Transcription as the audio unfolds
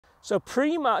So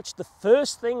pretty much the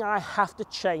first thing I have to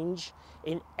change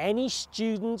in any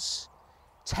student's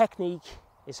technique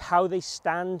is how they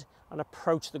stand and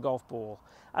approach the golf ball.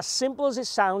 As simple as it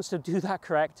sounds to do that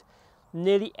correct,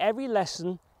 nearly every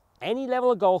lesson, any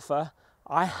level of golfer,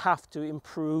 I have to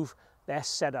improve their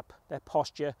setup, their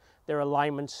posture, their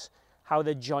alignments, how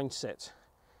their joints sit.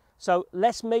 So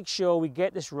let's make sure we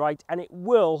get this right, and it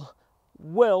will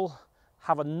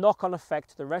have a knock-on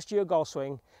effect to the rest of your golf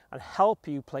swing and help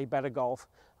you play better golf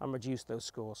and reduce those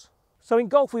scores. So in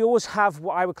golf, we always have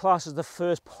what I would class as the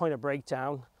first point of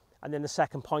breakdown, and then the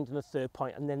second point and the third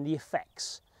point, and then the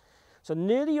effects. So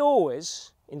nearly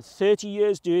always, in 30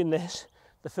 years doing this,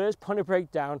 the first point of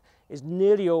breakdown is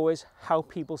nearly always how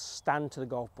people stand to the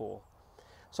golf ball.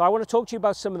 So I want to talk to you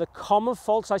about some of the common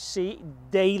faults I see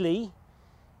daily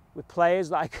with players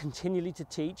that I continually to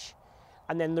teach,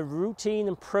 and then the routine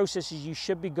and processes you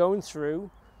should be going through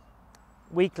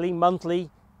weekly, monthly,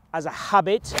 as a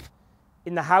habit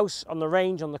in the house, on the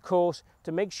range, on the course,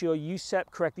 to make sure you set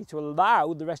up correctly to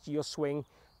allow the rest of your swing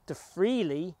to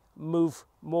freely move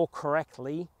more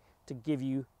correctly to give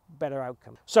you better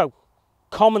outcome. So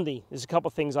commonly, there's a couple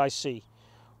of things I see.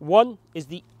 One is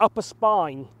the upper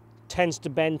spine tends to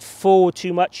bend forward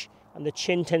too much and the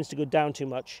chin tends to go down too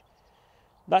much.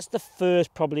 That's the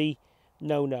first probably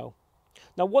no-no.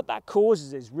 Now what that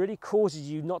causes is really causes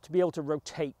you not to be able to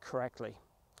rotate correctly.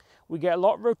 We get a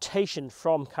lot of rotation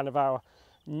from kind of our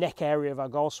neck area of our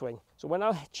golf swing. So when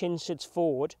our chin sits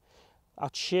forward, our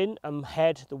chin and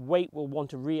head, the weight will want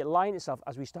to realign itself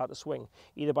as we start to swing,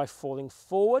 either by falling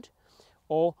forward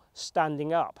or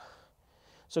standing up.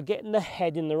 So getting the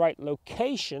head in the right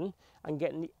location and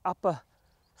getting the upper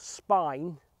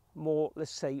spine more,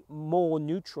 let's say, more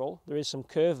neutral, there is some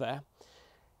curve there,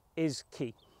 is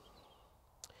key.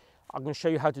 I'm going to show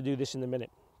you how to do this in a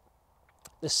minute.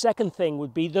 The second thing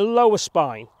would be the lower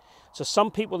spine. So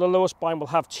some people, the lower spine will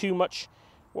have too much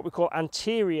what we call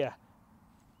anterior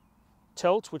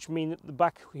tilt, which means that the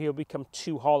back here will become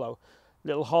too hollow.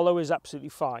 Little hollow is absolutely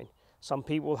fine. Some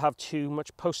people will have too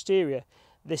much posterior.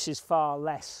 This is far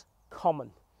less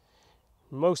common.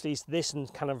 Mostly it's this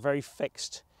and kind of very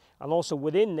fixed. And also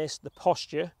within this, the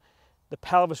posture, the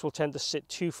pelvis will tend to sit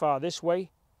too far this way,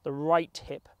 the right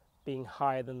hip being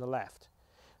higher than the left.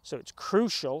 So it's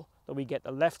crucial that we get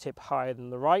the left hip higher than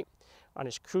the right, and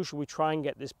it's crucial we try and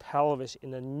get this pelvis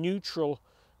in a neutral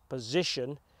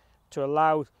position to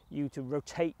allow you to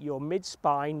rotate your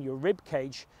mid-spine, your rib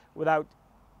cage, without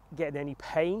getting any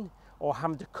pain or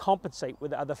having to compensate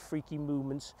with other freaky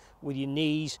movements with your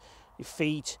knees, your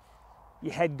feet,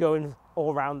 your head going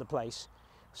all around the place.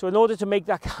 So in order to make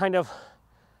that kind of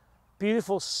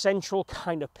beautiful central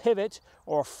kind of pivot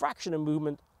or a fraction of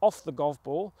movement off the golf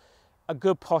ball, a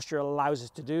good posture allows us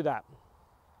to do that.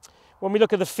 When we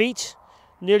look at the feet,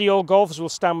 nearly all golfers will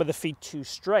stand with the feet too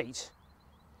straight.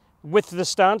 Width of the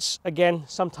stance, again,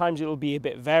 sometimes it will be a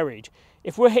bit varied.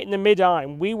 If we're hitting the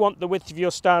mid-iron, we want the width of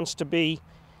your stance to be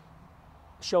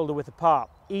shoulder width apart.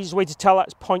 Easiest way to tell that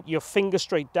is point your finger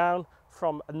straight down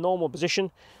from a normal position.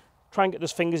 Try and get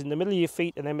those fingers in the middle of your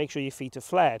feet and then make sure your feet are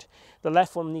flared. The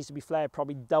left one needs to be flared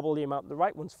probably double the amount the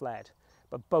right one's flared,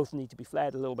 but both need to be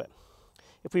flared a little bit.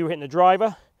 If we were hitting the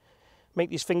driver,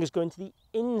 make these fingers go into the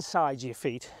insides of your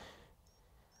feet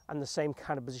and the same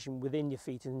kind of position within your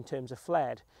feet in terms of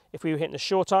flared. If we were hitting the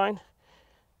short iron,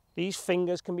 these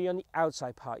fingers can be on the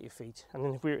outside part of your feet. And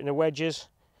then if we're in the wedges,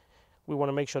 we want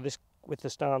to make sure this width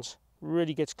of stance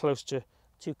really gets close to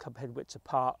 2 cup head widths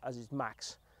apart as is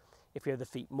max. If you have the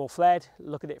feet more flared,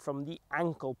 look at it from the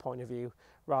ankle point of view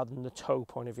rather than the toe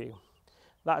point of view.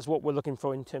 That is what we're looking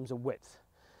for in terms of width.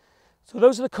 So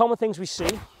those are the common things we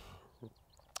see.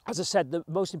 As I said, the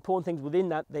most important things within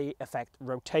that, they affect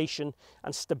rotation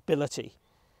and stability.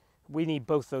 We need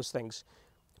both those things.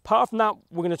 Apart from that,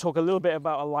 we're going to talk a little bit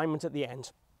about alignment at the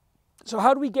end. So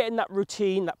how do we get in that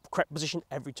routine, that correct position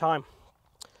every time?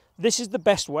 This is the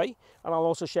best way, and I'll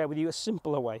also share with you a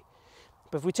simpler way.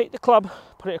 But if we take the club,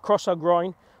 put it across our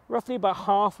groin, roughly about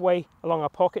halfway along our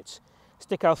pockets,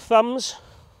 stick our thumbs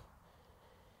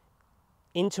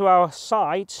into our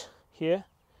sides here,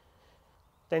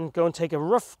 then go and take a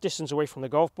rough distance away from the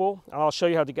golf ball. And I'll show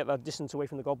you how to get that distance away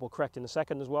from the golf ball correct in a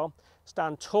second as well.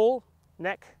 Stand tall,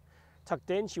 neck tucked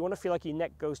in, so you want to feel like your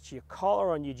neck goes to your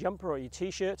collar on your jumper or your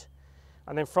t-shirt.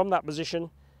 And then from that position,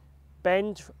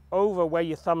 bend over where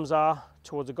your thumbs are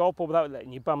towards the golf ball without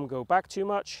letting your bum go back too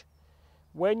much.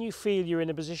 When you feel you're in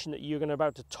a position that you're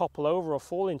about to topple over or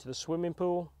fall into the swimming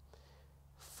pool,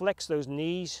 flex those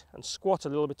knees and squat a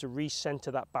little bit to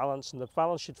recenter that balance, and the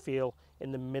balance should feel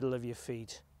in the middle of your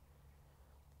feet.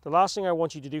 The last thing I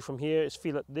want you to do from here is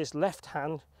feel that this left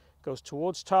hand goes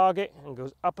towards target and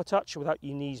goes up a touch without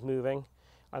your knees moving,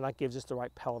 and that gives us the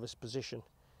right pelvis position.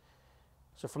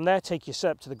 So from there, take your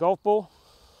setup to the golf ball,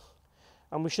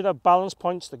 and we should have balance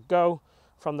points that go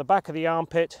from the back of the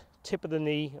armpit, tip of the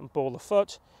knee, and ball of the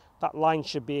foot. That line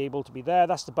should be able to be there.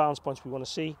 That's the balance points we want to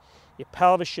see. Your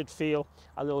pelvis should feel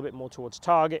a little bit more towards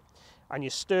target, and your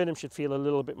sternum should feel a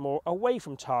little bit more away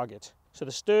from target. So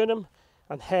the sternum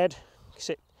and head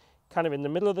sit kind of in the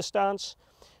middle of the stance.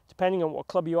 Depending on what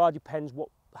club you are, depends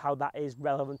how that is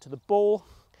relevant to the ball.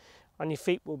 And your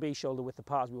feet will be shoulder width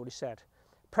apart, as we already said.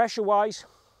 Pressure-wise,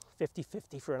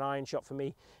 50-50 for an iron shot for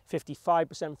me,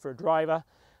 55% for a driver,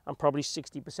 and probably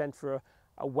 60% for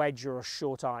a wedge or a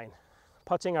short iron.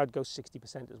 Putting, I'd go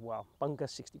 60% as well. Bunker,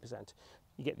 60%.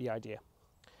 You get the idea.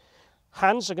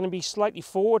 Hands are going to be slightly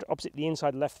forward, opposite the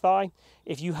inside left thigh.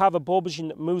 If you have a ball position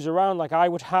that moves around like I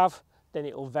would have, then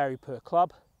it will vary per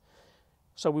club.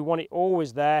 So we want it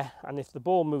always there, and if the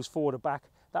ball moves forward or back,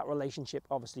 that relationship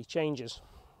obviously changes.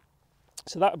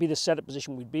 So that would be the setup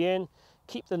position we'd be in.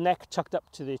 Keep the neck tucked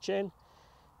up to the chin,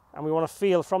 and we want to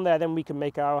feel from there, then we can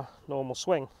make our normal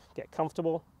swing. Get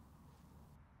comfortable.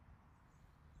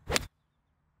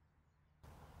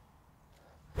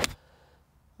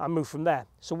 And move from there.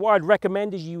 So what I'd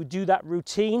recommend is you would do that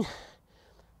routine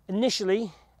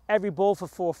initially, every ball for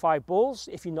 4 or 5 balls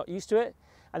if you're not used to it,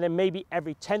 and then maybe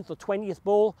every 10th or 20th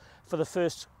ball for the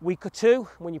first week or 2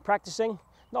 when you're practicing,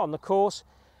 not on the course.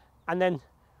 And then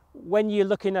when you're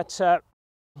looking at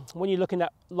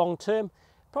long term,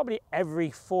 probably every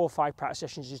 4 or 5 practice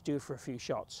sessions, just do it for a few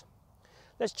shots.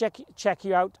 Let's check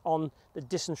you out on the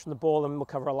distance from the ball, and we'll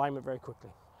cover alignment very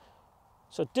quickly.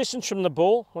 So distance from the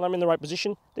ball, when I'm in the right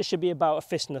position, this should be about a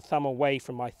fist and a thumb away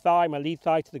from my thigh, my lead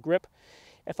thigh to the grip.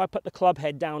 If I put the club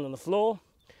head down on the floor,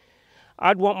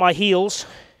 I'd want my heels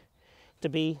to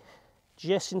be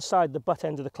just inside the butt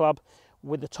end of the club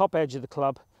with the top edge of the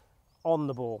club on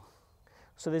the ball.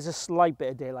 So there's a slight bit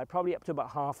of daylight, probably up to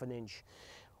about ½ inch.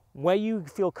 Where you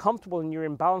feel comfortable and you're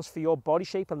in balance for your body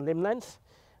shape and limb length,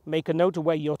 make a note of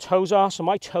where your toes are. So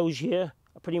my toes here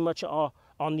are pretty much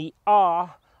on the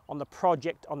R, on the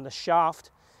project, on the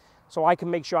shaft, so I can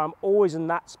make sure I'm always in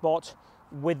that spot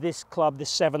with this club, this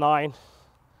 7 iron.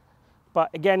 But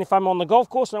again, if I'm on the golf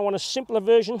course and I want a simpler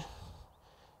version,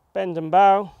 bend and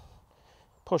bow,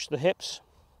 push the hips,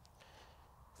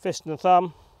 fist and the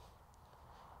thumb,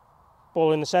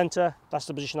 ball in the center. That's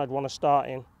the position I'd want to start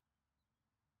in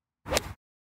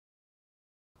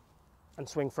and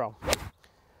swing from.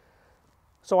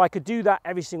 So I could do that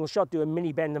every single shot, do a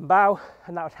mini bend and bow,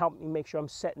 and that would help me make sure I'm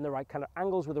setting the right kind of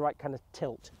angles with the right kind of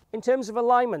tilt. In terms of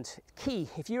alignment, key,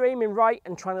 if you're aiming right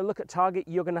and trying to look at target,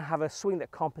 you're going to have a swing that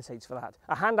compensates for that,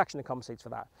 a hand action that compensates for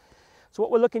that. So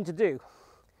what we're looking to do,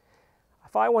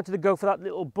 if I wanted to go for that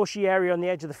little bushy area on the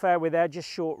edge of the fairway there, just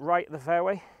short right of the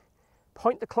fairway,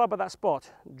 point the club at that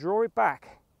spot, draw it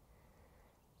back,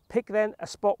 pick then a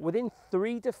spot within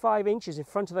 3 to 5 inches in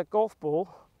front of that golf ball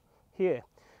here.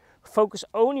 Focus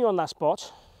only on that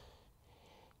spot,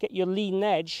 get your leading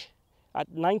edge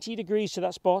at 90 degrees to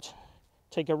that spot,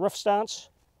 take a rough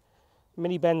stance,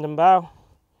 mini bend and bow,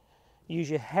 use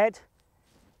your head,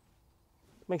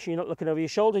 make sure you're not looking over your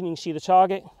shoulder and you can see the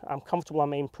target. I'm comfortable,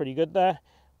 I'm aiming pretty good there.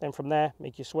 Then from there,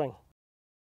 make your swing.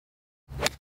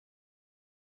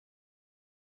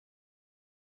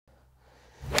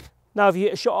 Now if you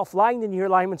hit a shot offline and your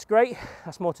alignment's great,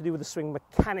 that's more to do with the swing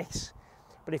mechanics.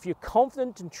 But if you're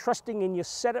confident and trusting in your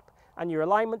setup and your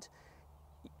alignment,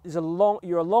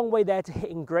 you're a long way there to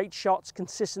hitting great shots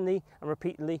consistently and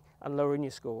repeatedly and lowering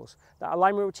your scores. That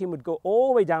alignment routine would go all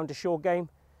the way down to short game.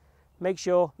 Make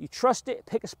sure you trust it,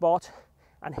 pick a spot,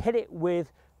 and hit it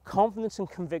with confidence and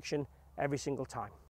conviction every single time.